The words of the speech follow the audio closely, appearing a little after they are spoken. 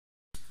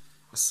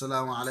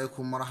Assalamu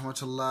alaikum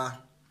warahmatullah.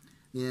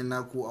 Ni ne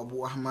naku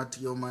Abu Ahmad.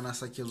 Yau ma na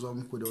sake zuwa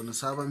muku da wani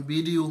sabon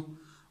bidiyo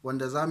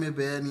wanda za mu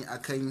bayani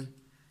akan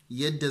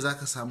yadda za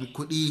ka samu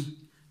kuɗi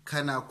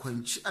kana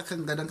kwanci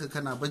akan gadonka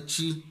kana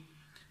bacci,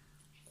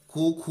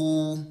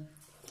 ko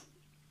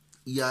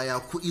yaya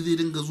kuɗi zai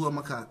dinga zuwa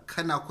maka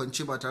kana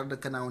kwanci ba tare da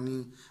kana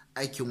wani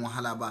aikin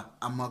wahala ba,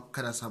 amma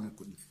kana samun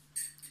kuɗi.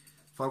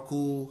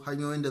 Farko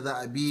hanyoyin da za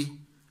a bi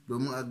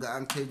domin a ga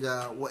an kai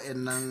ga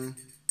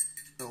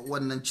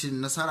wannan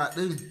cin nasara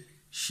din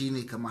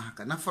shine kamar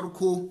haka. Na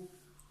farko,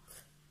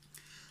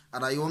 a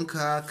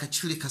rayuwanka ka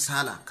cire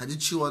kasala, ka ji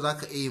cewa za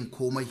ka iya yin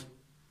komai.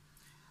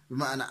 Bi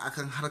ma'ana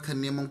akan harkar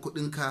neman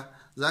kuɗinka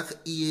za ka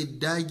iya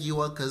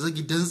dagewa, ka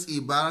zagi dantse,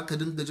 ba ka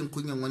dinga jin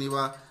kunyan wani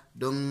ba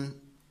don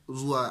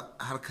zuwa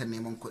harkar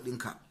neman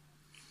kuɗinka.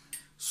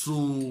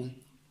 So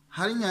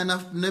hanya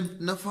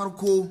na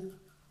farko,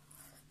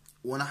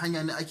 wani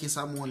hanya ne ake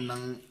samun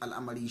wannan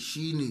al'amari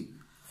shine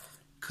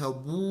ka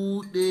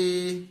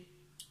buɗe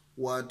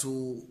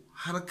wato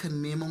harkar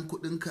neman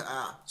kuɗinka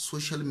a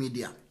social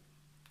media,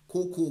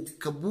 ko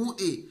ka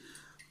buɗe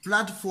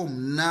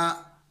platform na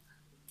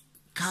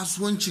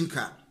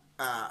kasuwancinka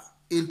a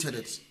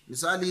internet.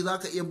 Misali, za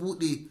ka iya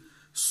buɗe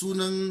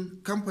sunan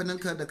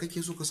kamfaninka da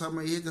kake so ka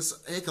samu,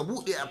 ka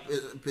buɗe a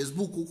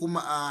Facebook ko kuma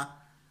a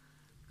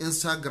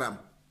Instagram.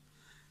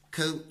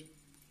 Ka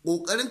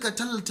ƙoƙarin ka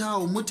tallata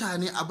wa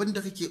mutane abin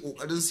da kake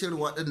ƙoƙarin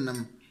sayarwa ɗin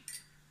nan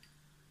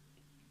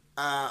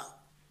a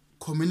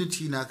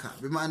community naka,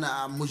 bi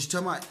ma'ana a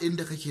mujtama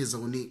inda kake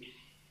zaune.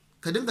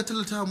 Ka dinga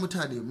tallata wa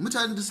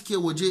mutane da suke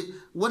waje.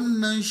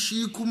 Wannan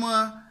shi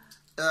kuma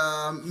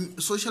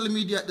social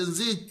media ɗin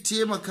zai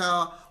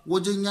taimaka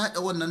wajen yaɗa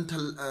wannan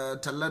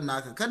tallan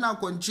naka. Kana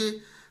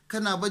kwance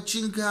kana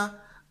baccinka,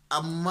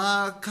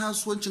 amma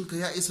kasuwancinka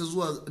ya isa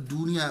zuwa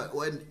duniya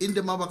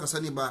inda ma baka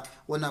sani ba.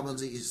 Wannan abin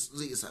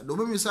zai isa.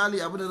 Domin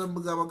misali, abin da zan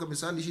buga maka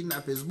misali shine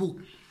a Facebook.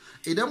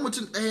 Idan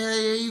mutum ɗaya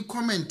ya yi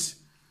comment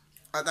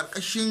a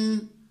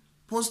ƙarƙashin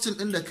posting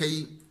ɗin da ka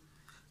yi,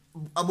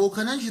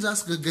 abokanan shi za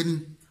su ga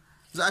gani,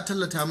 za a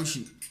tallata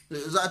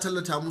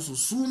musu.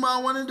 Su ma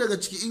wani daga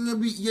ciki in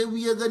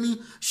ya gani,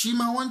 shi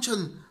ma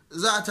wancan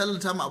za a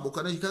tallata ma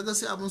abokanan shi. Kaga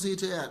sai abin sai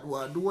ta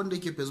yaduwa. Duk wanda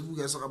ke Facebook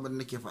ya san abin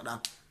da ke faɗa.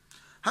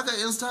 Haka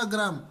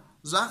Instagram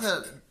za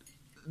ka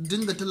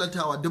dinga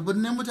tallatawa.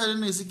 Dubunnan mutane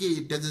ne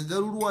suke daga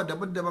garuruwa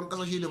daban-daban,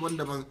 kasashe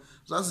daban-daban,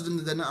 za su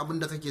dinga ganin abin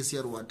da kake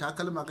sayarwa.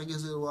 Takalma kake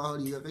sayarwa,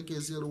 riga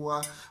kake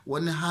sayarwa,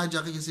 wani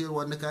haja kake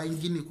sayarwa na kayan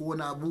gini ko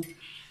wani abu.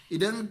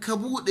 Idan ka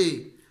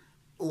buɗe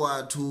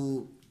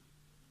wato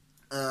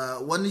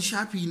wani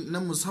shafi na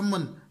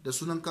musamman da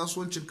sunan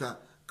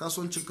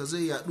kasuwancinka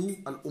zai yadu,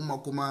 al'umma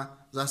kuma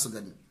za su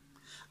gani.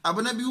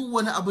 Abu na biyu,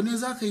 wani abu ne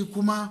za ka yi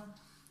kuma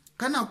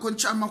kana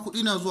kwanci amma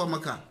kuɗi na zuwa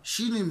maka,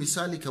 shine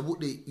misali ka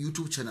buɗe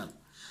YouTube channel.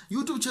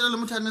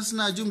 Mutane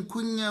suna jin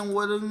kunyan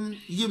wurin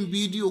yin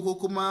bidiyo ko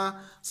kuma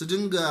su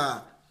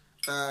dinga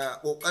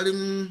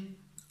ƙoƙarin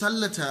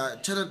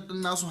tallata channel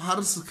ɗin nasu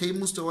har su kai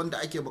musu wanda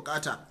ake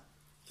bukata.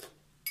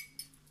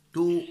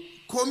 To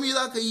komi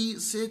za ka yi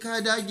sai ka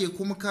dage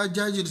kuma ka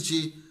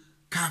jajirce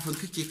kafin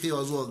kake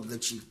kaiwa zuwa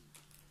gaci.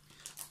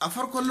 A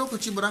farkon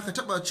lokaci ba za ka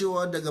taɓa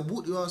cewa daga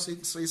buɗewa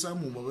sai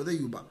samu ba zai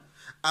yi ba.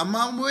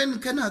 Amma when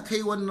kana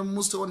kai wannan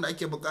musta wanda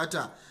ake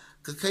bukata,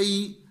 ka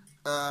kai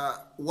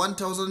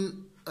 1000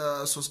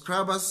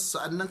 subscribers,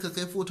 sa'annan ka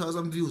kai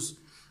 4000 views,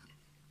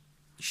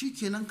 shi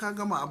kenan ka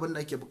gama abin da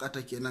ake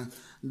bukata kenan.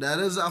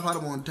 Da za a fara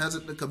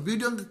monetizing ɗinka.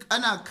 Bidiyon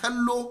ana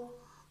kallo,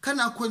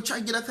 kana kwanci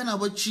a gida kana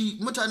bacci,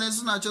 mutane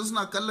suna can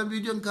suna kallon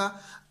bidiyon ka,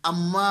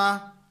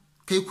 amma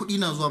kai kuɗi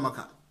na zuwa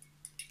maka.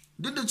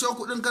 Duk da cewa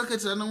kuɗin karka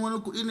tunanin wani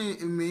kuɗi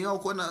ne mai yawa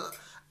ko na,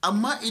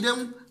 amma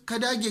idan ka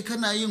dage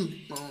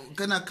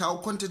kana kawo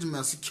content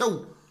masu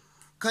kyau,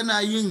 kana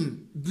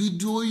yin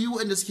bidiyoyi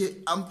wanda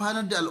suke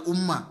amfanar da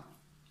al'umma,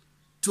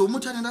 to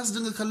mutane za su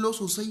dinga kallo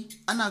sosai.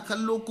 Ana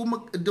kallo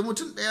kuma da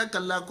mutum ɗaya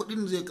kalla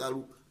kuɗin zai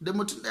karu. Da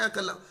mutum ɗaya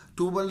kalla,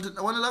 to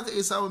wani za ka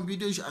iya samun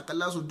bidiyon shi a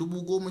kalla so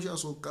 10,000,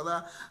 so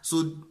kaza,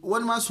 so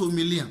wani ma so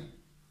miliyan,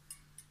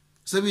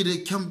 saboda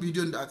kyan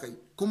bidiyon da aka yi.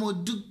 Kuma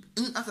duk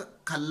in aka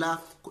kalla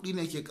kuɗi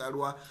ne ke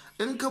karuwa.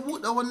 In ka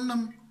buɗe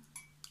wannan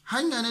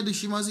hanya ne da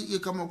shi ma zai iya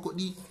kama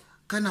kuɗi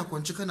kana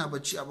kwanci kana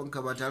bacci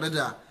abinka ba tare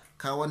da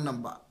ka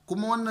wannan ba.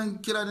 Kuma wannan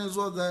kira ne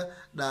zuwa ga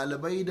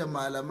ɗalibai da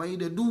malamai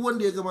da duk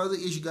wanda ya gama zai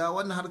iya shiga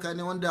wannan harka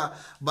ne wanda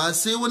ba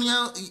sai wani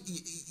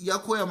ya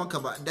koya maka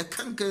ba. Da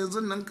kanka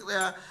yanzu nan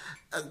tsaya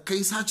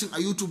kai sacin a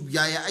YouTube,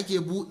 yaya ake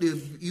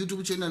buɗe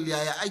YouTube channel,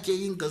 yaya ake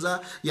yin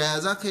kaza, yaya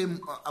za ka yi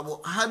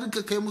abu, har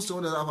ka kai musu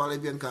wanda za a fara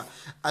biyan ka.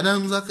 A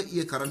nan za ka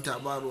iya karanta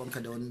ba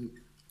ruwanka da wani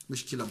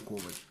mushkilan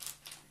komai.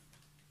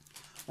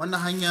 Wannan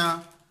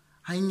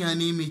hanya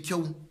ne mai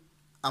kyau,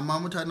 amma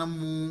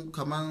mutanenmu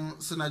kamar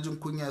suna jin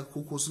kunya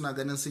ko suna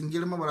ganin sun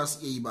girma ba za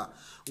su iya yi ba.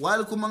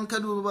 Wani kuma ka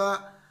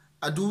duba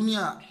a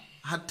duniya,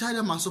 hatta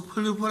da masu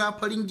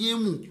farin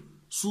gemu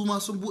su ma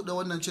sun buɗe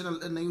wannan channel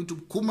ɗin na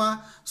YouTube,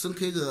 kuma sun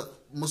kai ga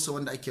musu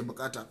wanda ake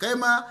bukata. Kai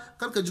ma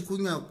karka ji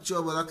kunya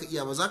cewa ba za ka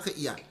iya ba, za ka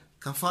iya.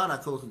 Ka fara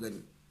kawai ka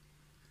gani.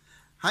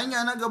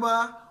 Hanya na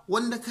gaba,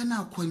 wanda kana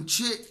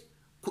kwance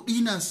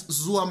kuɗi na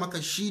zuwa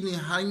maka shine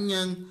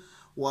hanyar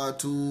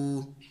wato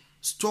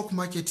stock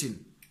marketing,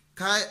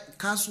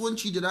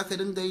 kasuwanci da zaka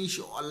dinga yin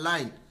shi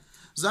online.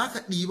 Zaka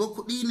ɗiba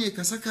kuɗi ne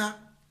ka saka,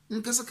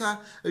 in ka saka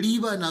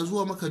riba na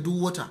zuwa maka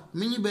duk wata.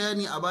 Mun yi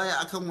bayani a baya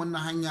akan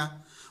wannan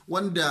hanya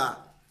wanda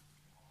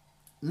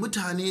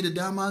mutane da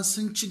dama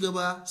sun ci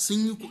gaba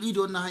sun yi kuɗi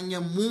da wannan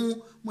hanyar. Mu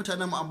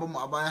mutanen mu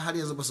a baya har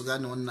yanzu ba su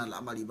gane wannan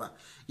al'amari ba.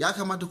 Ya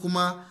kamata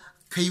kuma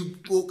kai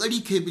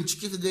kokari kai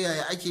bincike ka ga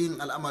yaya ake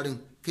yin al'amarin,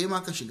 kai ma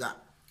ka shiga.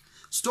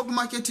 Stock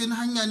marketing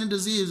hanya ne da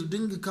zai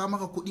dinga kawo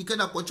maka kuɗi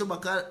kana kwance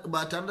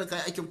ba tare da kai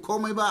aikin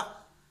komai ba,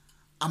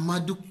 amma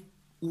duk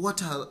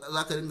wata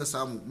za ka dinga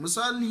samu.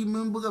 Misali,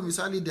 mun buga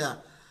misali da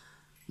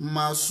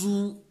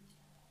masu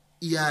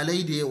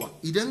iyalai da yawa.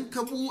 Idan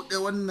ka buɗe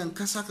wannan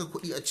ka saka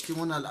kuɗi a cikin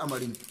wannan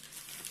al'amarin,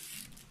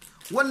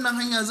 wannan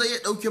hanya zai iya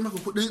ɗauke maka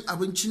kuɗin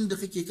abincin da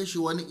kake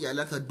kashewa na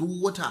iyalanka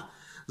duk wata.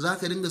 Za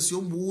ka dinga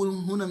siyan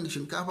buhunan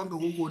shinkafan ka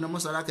koko na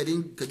masara ka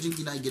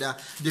jingina gida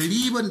da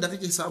riban da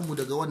kake samu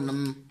daga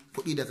wannan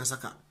kuɗi da ka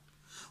saka.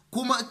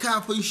 Kuma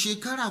kafin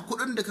shekara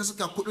kuɗin da ka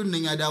saka kuɗin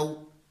nan ya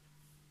dawo.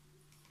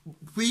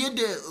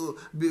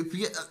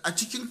 A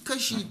cikin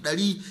kashi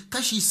 100,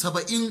 kashi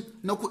 70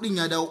 na kuɗin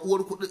ya dawo.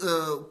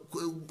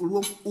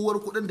 Uwar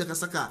kuɗin da ka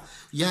saka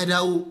ya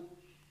dawo.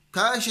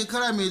 Ka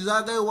shekara mai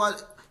zagayewa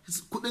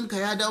kuɗinka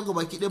ya dawo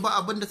gabaki ɗaya, ba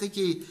abin da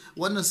kake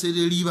wannan sai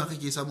dai riba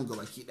kake samu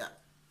gabaki ɗaya.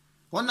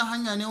 Wannan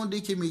hanya ne wanda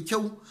yake mai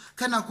kyau.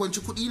 Kana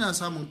kwanci kuɗi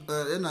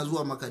yana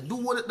zuwa maka.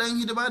 Duk wani ɗan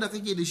hidima da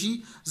kake da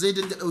shi zai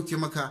dinga ɗauke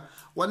maka.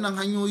 Wannan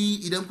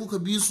hanyoyi idan kuka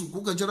bi su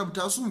kuka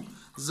jarabta su,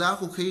 za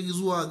ku kai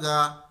zuwa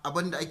ga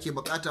abin da ake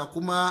bukata,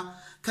 kuma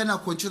kana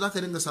kwanci za ka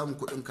dinga samun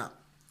kuɗinka.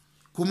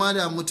 Kuma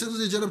da mutum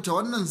zai jarabta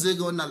wannan zai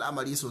ga wannan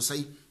al'amari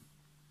sosai.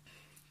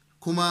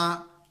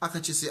 Kuma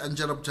aka ce sai an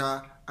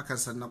jarabta akan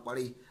sannan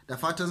kwarai. Da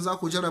fatan za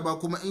ku jaraba,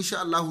 kuma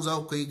insha Allah za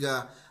ku kai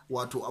ga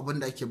wato abin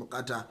da ake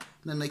bukata.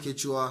 Nan nake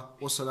cewa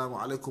wassalamu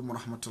alaikum wa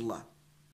rahmatullah.